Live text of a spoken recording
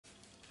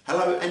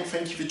Hello and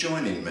thank you for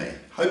joining me.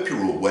 Hope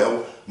you're all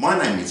well. My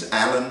name is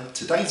Alan.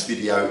 Today's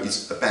video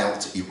is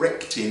about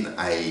erecting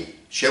a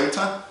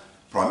shelter,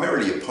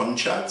 primarily a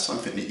poncho,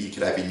 something that you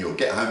could have in your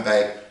get home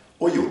bag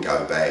or your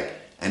go bag,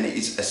 and it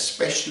is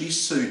especially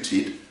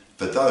suited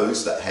for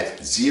those that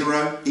have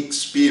zero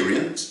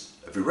experience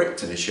of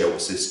erecting a shelter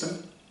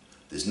system.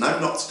 There's no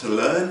knots to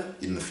learn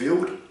in the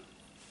field,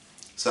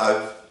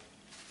 so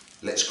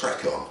let's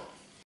crack on.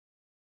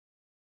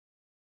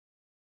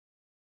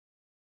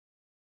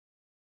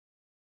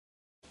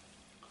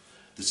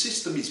 The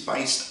system is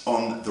based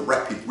on the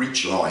rapid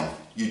Ridgeline,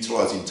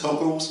 utilising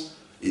toggles.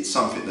 It's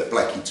something that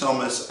Blackie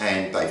Thomas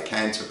and Dave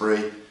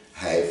Canterbury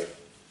have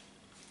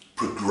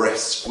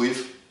progressed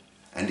with,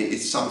 and it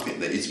is something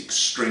that is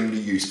extremely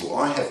useful.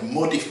 I have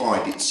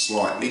modified it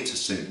slightly to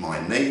suit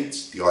my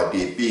needs, the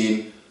idea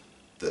being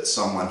that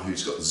someone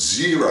who's got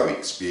zero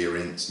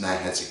experience now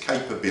has a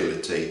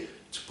capability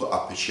to put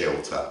up a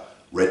shelter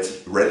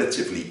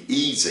relatively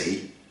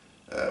easy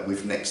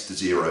with next to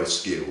zero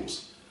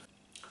skills.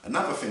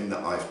 Another thing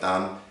that I've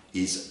done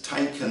is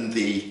taken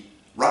the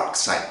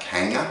rucksack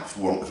hanger,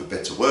 for want of a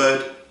better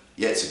word.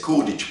 Yeah, it's a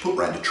cordage you put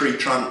around a tree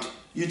trunk,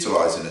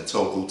 utilising a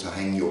toggle to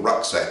hang your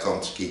rucksack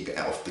on to keep it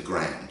off the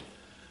ground.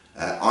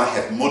 I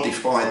have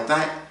modified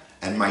that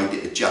and made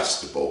it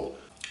adjustable.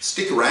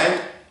 Stick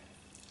around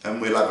and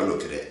we'll have a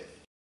look at it.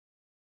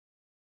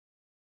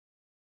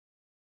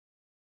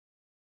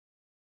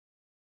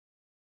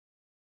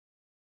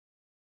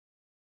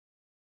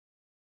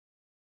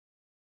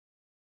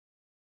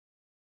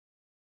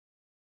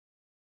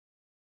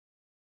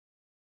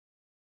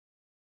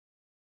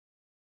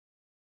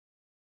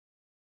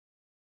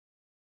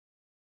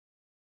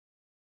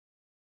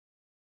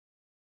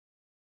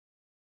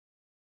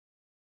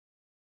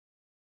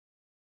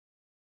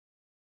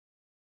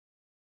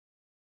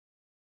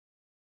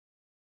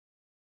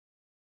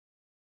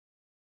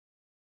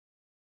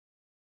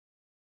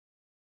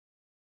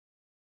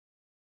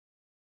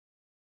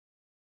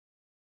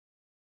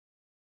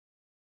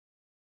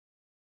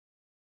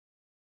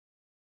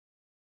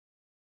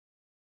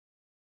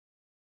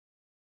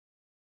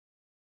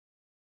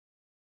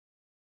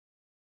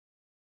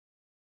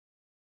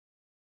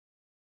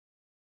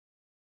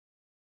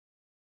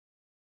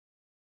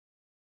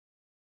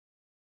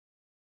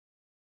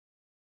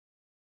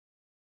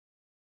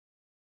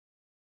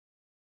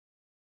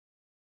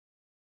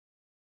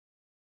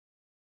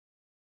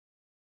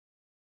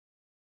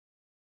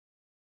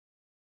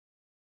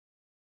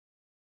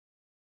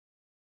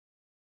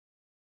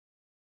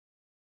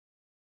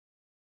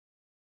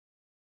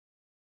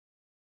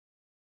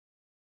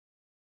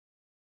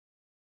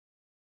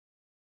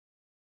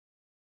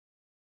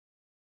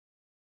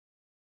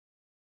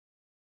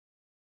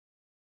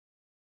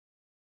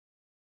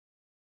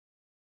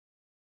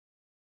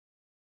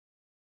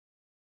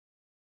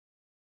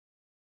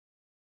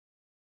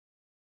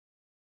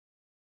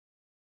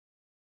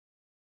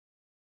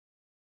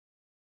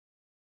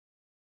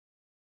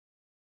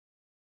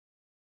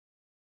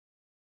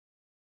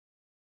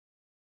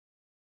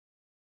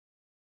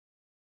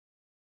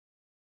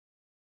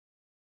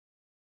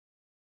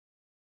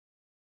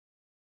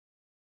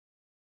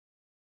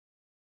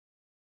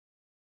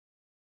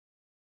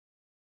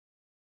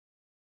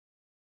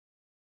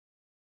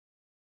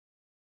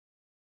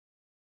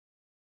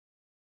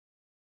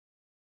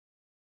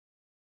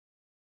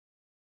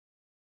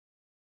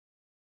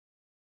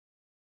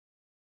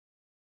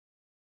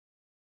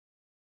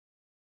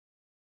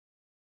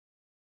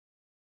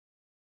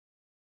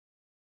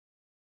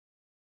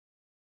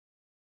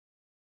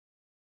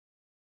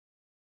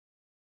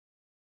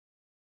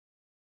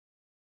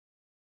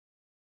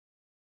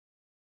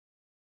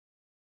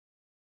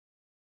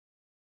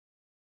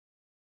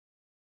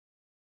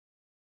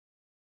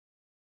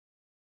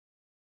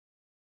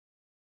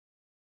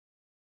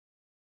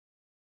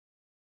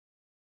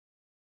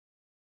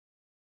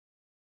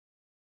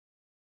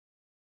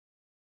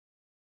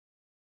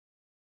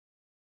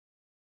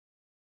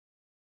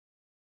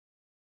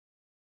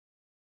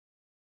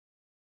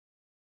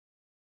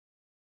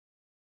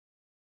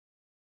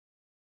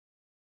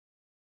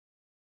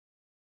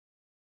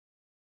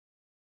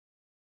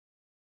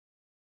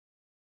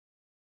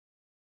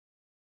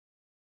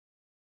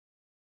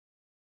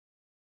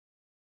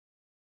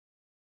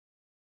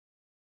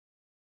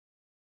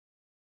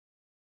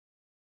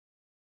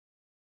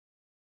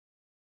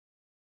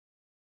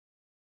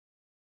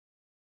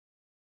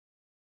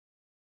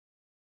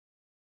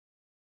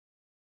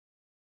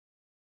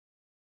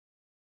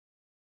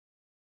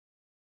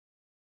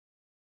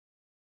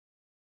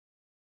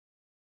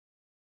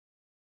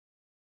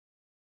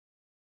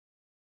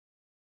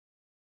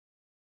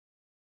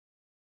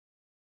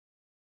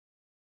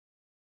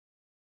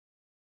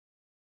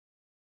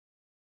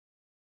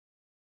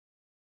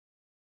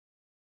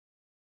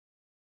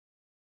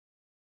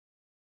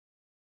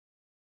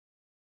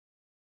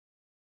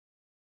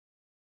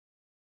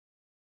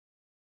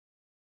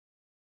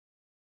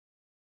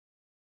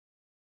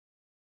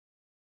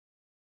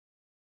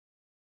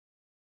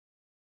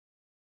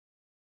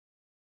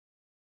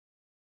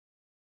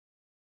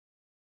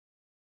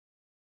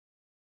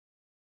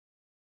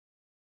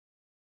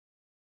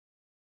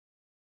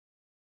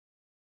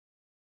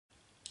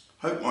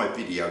 Hope my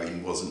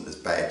videoing wasn't as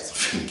bad as I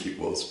think it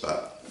was,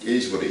 but it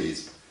is what it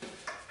is.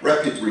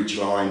 Rapid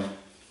Ridgeline.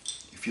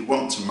 If you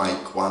want to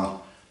make one,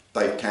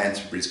 Dave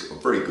Canterbury's got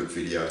a very good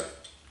video.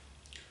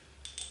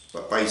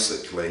 But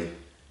basically,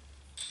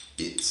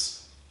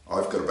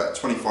 I've got about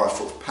 25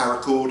 foot of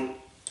paracord.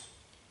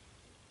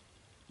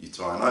 You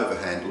tie an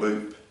overhand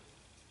loop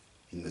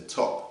in the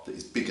top that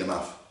is big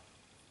enough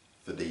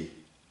for the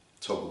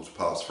toggle to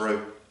pass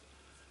through.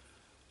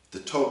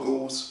 The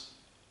toggles,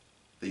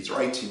 these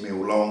are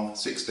 18mm long,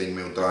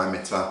 16mm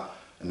diameter,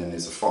 and then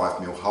there's a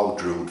 5mm hole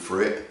drilled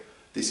for it.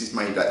 This is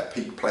made out of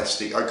peak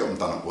plastic. I got them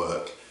done at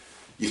work.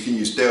 You can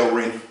use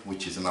Delrin,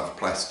 which is another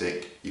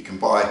plastic. You can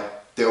buy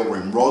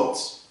Delrin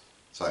rods,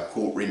 so a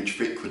 1/4 inch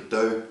thick would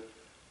do,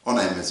 on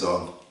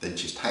Amazon. Then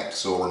just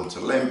hacksaw them to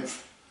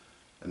length,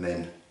 and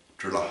then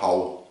drill a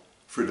hole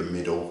through the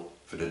middle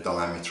for the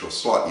diameter, or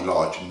slightly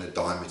larger than the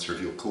diameter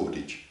of your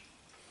cordage.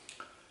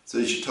 So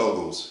there's your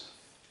toggles.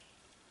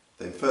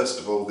 Then first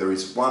of all, there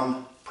is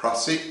one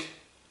prussic,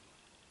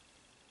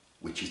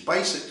 which is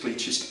basically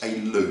just a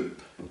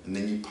loop, and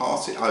then you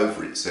pass it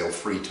over itself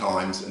 3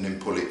 times and then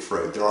pull it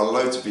through. There are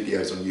loads of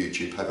videos on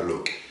YouTube, have a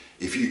look.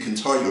 If you can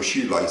tie your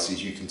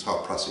shoelaces, you can tie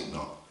a prussic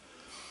knot.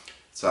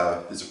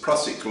 So there's a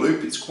prussic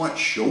loop, it's quite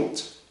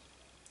short,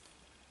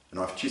 and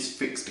I've just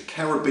fixed a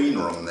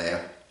carabiner on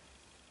there,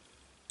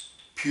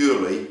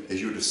 purely,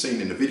 as you would have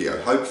seen in the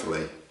video,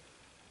 hopefully,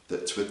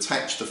 that to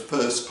attach the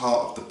first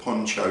part of the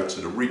poncho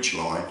to the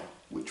ridgeline,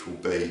 which will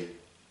be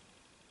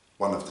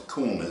one of the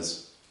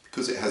corners,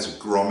 because it has a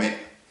grommet,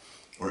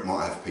 or it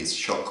might have a piece of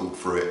shot cord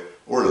through it,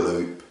 or a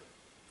loop.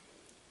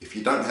 If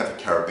you don't have a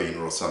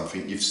carabiner or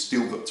something, you've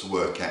still got to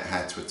work out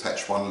how to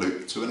attach one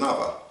loop to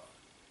another,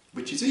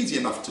 which is easy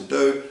enough to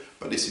do,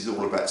 but this is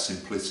all about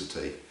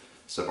simplicity.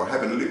 So by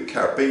having a little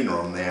carabiner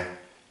on there,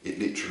 it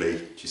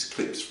literally just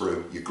clips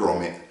through your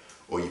grommet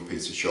or your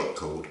piece of shot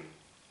cord.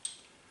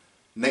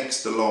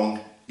 Next along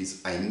is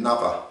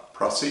another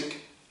prussic,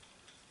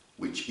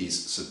 which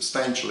is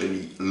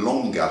substantially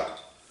longer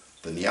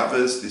than the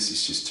others. This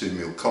is just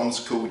 2mm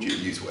comms cord. You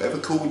can use whatever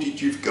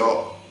cordage you've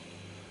got,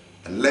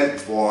 and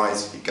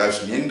lengthwise it goes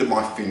from the end of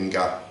my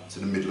finger to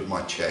the middle of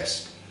my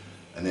chest.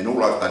 And then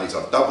all I've done is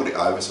I've doubled it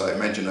over, so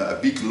imagine a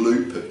big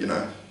loop of,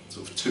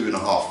 sort of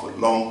 2.5 foot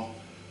long,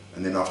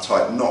 and then I've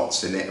tied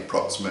knots in it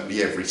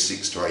approximately every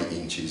 6 to 8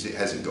 inches. It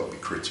hasn't got to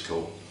be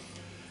critical.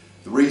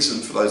 The reason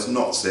for those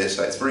knots there,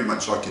 so it's very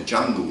much like a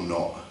jungle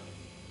knot,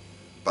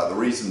 but the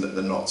reason that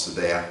the knots are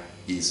there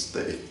is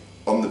that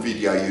on the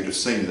video you'd have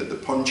seen that the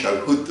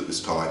poncho hood that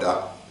was tied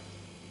up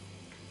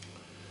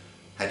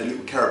had a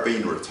little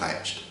carabiner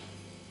attached.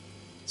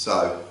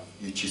 So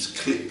you just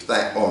clip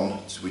that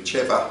on to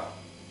whichever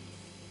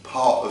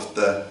part of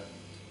the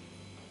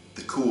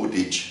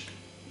cordage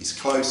is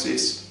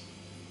closest,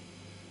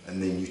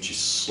 and then you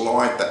just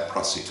slide that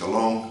prussic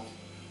along,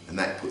 and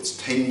that puts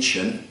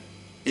tension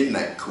in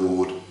that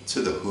cord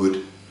to the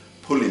hood,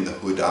 pulling the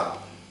hood up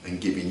and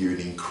giving you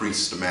an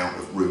increased amount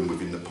of room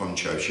within the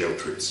poncho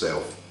shelter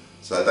itself.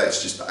 So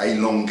that's just a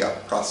longer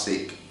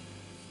prussic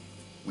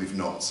with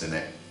knots in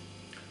it.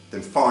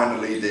 Then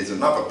finally there's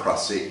another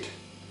prussic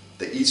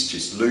that is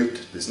just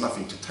looped. There's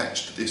nothing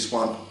attached to this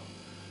one,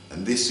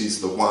 and this is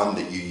the one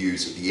that you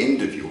use at the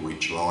end of your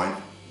ridge line.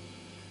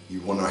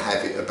 You want to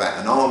have it about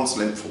an arm's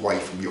length away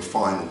from your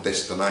final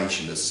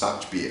destination as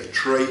such, be it a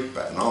tree,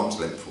 about an arm's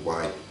length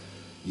away.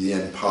 You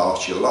then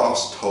pass your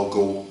last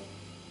toggle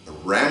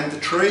around the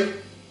tree,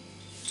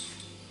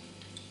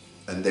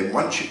 and then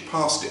once you've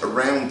passed it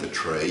around the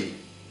tree,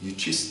 you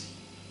just,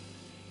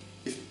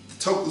 if the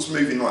toggle's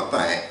moving like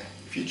that,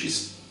 if you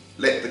just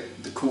let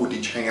the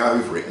cordage hang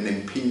over it and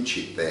then pinch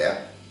it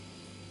there,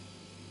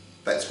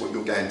 that's what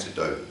you're going to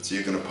do. So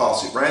you're going to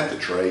pass it round the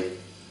tree,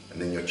 and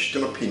then you're just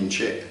going to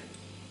pinch it,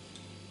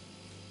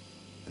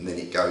 and then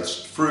it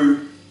goes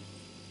through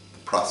the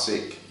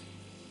prussic,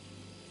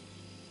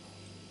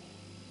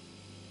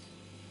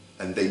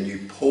 and then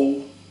you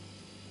pull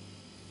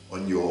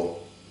on your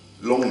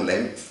long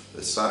length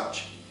as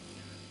such,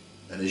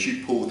 and as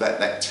you pull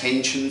that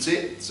tensions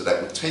it, so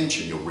that will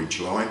tension your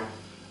ridge line,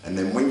 and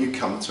then when you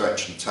come to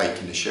actually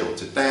taking the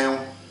shelter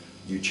down,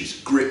 you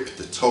just grip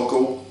the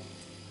toggle,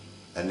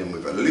 and then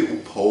with a little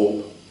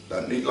pull,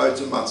 don't need loads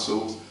of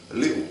muscles, a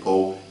little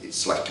pull, it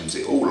slackens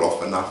it all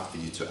off enough for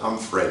you to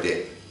unthread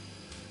it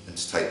and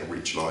to take the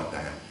ridge line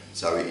down.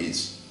 So it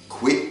is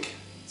quick,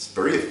 it's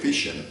very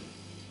efficient,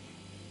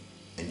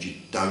 and you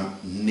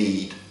don't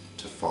need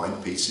to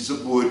find pieces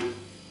of wood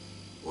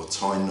or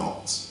tie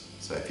knots.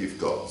 So if you've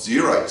got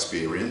zero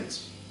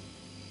experience,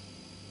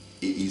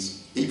 it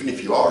is, even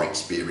if you are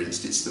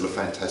experienced, it's still a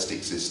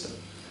fantastic system.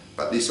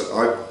 But this,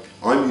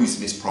 I'm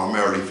using this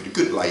primarily for the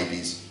good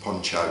lady's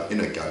poncho in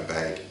a go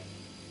bag,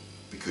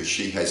 because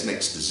she has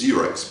next to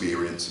zero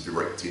experience of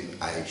erecting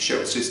a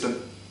shelter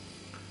system.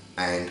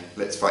 And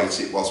let's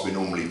face it, whilst we're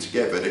normally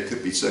together, there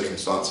could be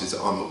circumstances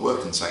that I'm at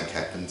work and something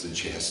happens and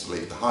she has to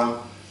leave the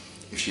home.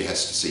 If she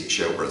has to seek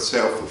shelter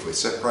herself, if we're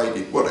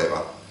separated,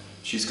 whatever,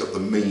 she's got the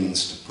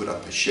means to put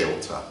up a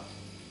shelter.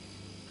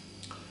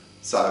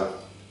 So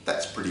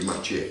that's pretty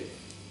much it.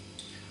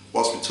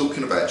 whilst we're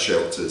talking about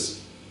shelters,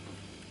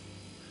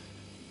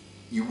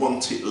 you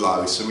want it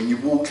low, so when you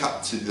walk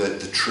up to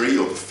the tree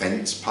or the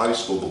fence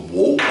post or the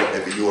wall,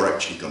 whatever you're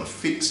actually going to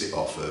fix it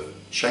off of,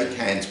 shake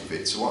hands with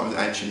it. So what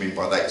I actually mean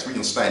by that is when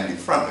you're standing in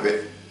front of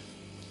it,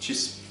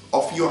 just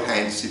offer your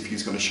hands as if you're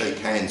going to shake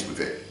hands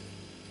with it.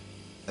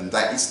 And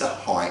that is the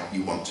height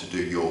you want to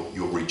do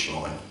your ridge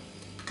line,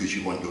 because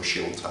you want your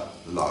shelter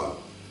low.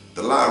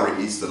 The lower it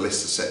is, the less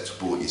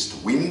susceptible it is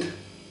to wind.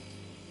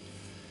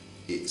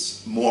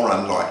 It's more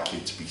unlikely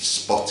to be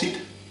spotted,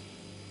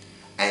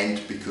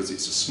 and because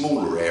it's a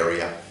smaller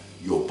area,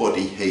 your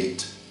body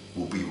heat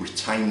will be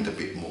retained a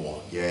bit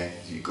more. Yeah,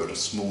 you've got a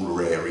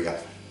smaller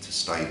area to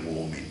stay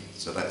warm in,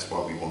 so that's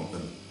why we want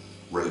them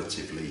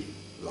relatively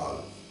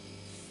low.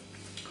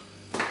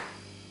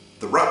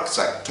 The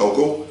rucksack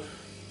toggle,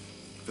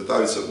 for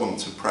those that want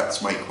to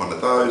perhaps make one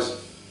of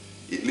those,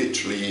 it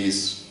literally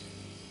is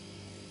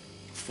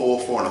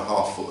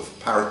 4.5 foot of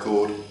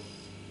paracord,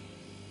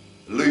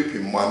 loop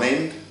in one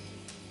end,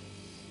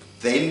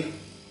 then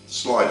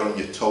slide on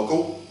your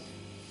toggle,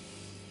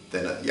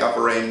 then at the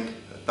other end,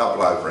 a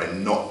double over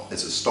end knot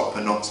as a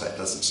stopper knot so it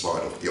doesn't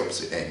slide off the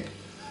opposite end.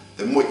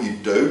 Then what you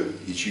do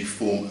is you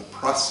form a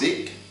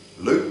prussic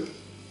loop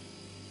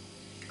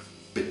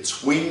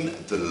between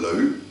the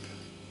loop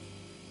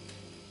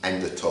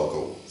and the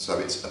toggle, so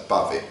it's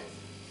above it.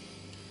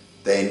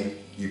 Then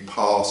you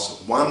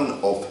pass one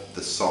of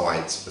the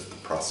sides of the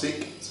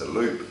prussic, it's a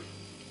loop,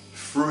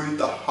 through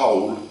the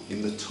hole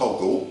in the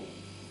toggle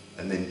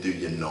and then do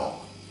your knot.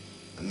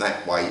 And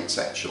that way it's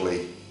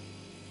actually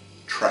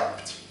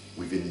trapped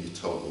within your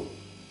toggle.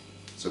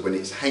 So when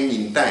it's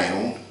hanging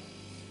down,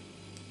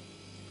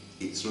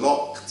 it's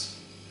locked.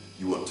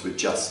 You want to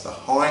adjust the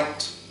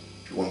height.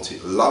 If you want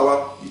it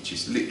lower, you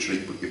just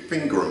literally put your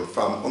finger and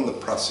thumb on the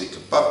prussic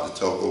above the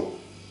toggle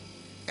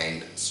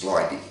and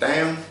slide it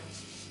down,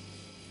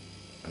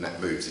 and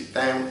that moves it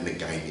down, and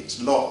again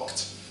it's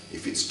locked.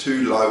 If it's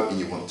too low and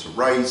you want to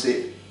raise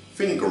it,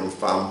 finger and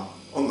thumb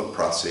on the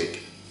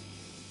prussic,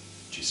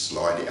 just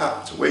slide it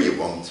up to where you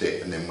want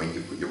it, and then when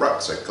you put your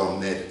rucksack on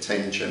there, the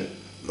tension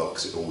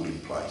locks it all in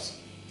place.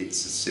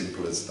 It's as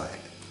simple as that.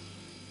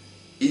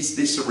 Is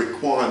this a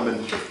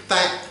requirement of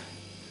that?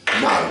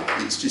 No,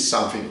 it's just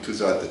something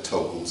because I had the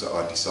toggles that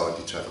I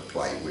decided to have a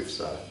play with.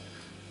 So,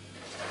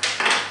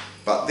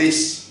 but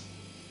this,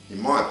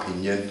 in my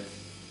opinion,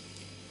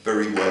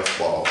 very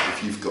worthwhile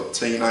if you've got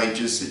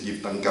teenagers that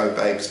you've done go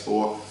bags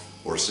for,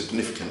 or a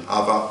significant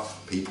other,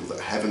 people that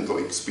haven't got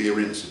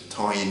experience of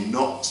tying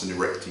knots and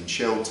erecting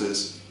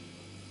shelters.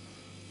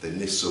 Then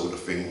this sort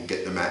of thing will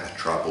get them out of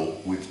trouble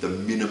with the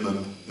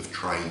minimum of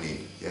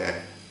training. Yeah,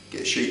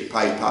 get a sheet of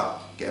paper,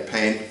 get a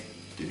pen,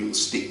 do little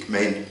stick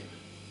men,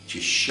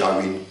 just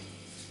showing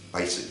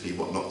basically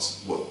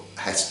what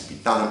has to be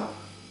done,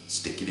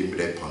 stick it in with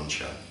their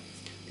poncho.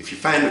 If you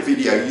found the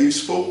video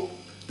useful,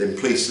 then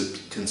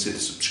please consider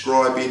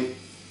subscribing,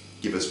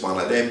 give us one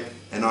of them,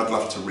 and I'd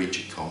love to read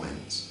your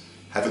comments.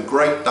 Have a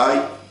great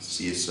day,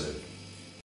 see you soon.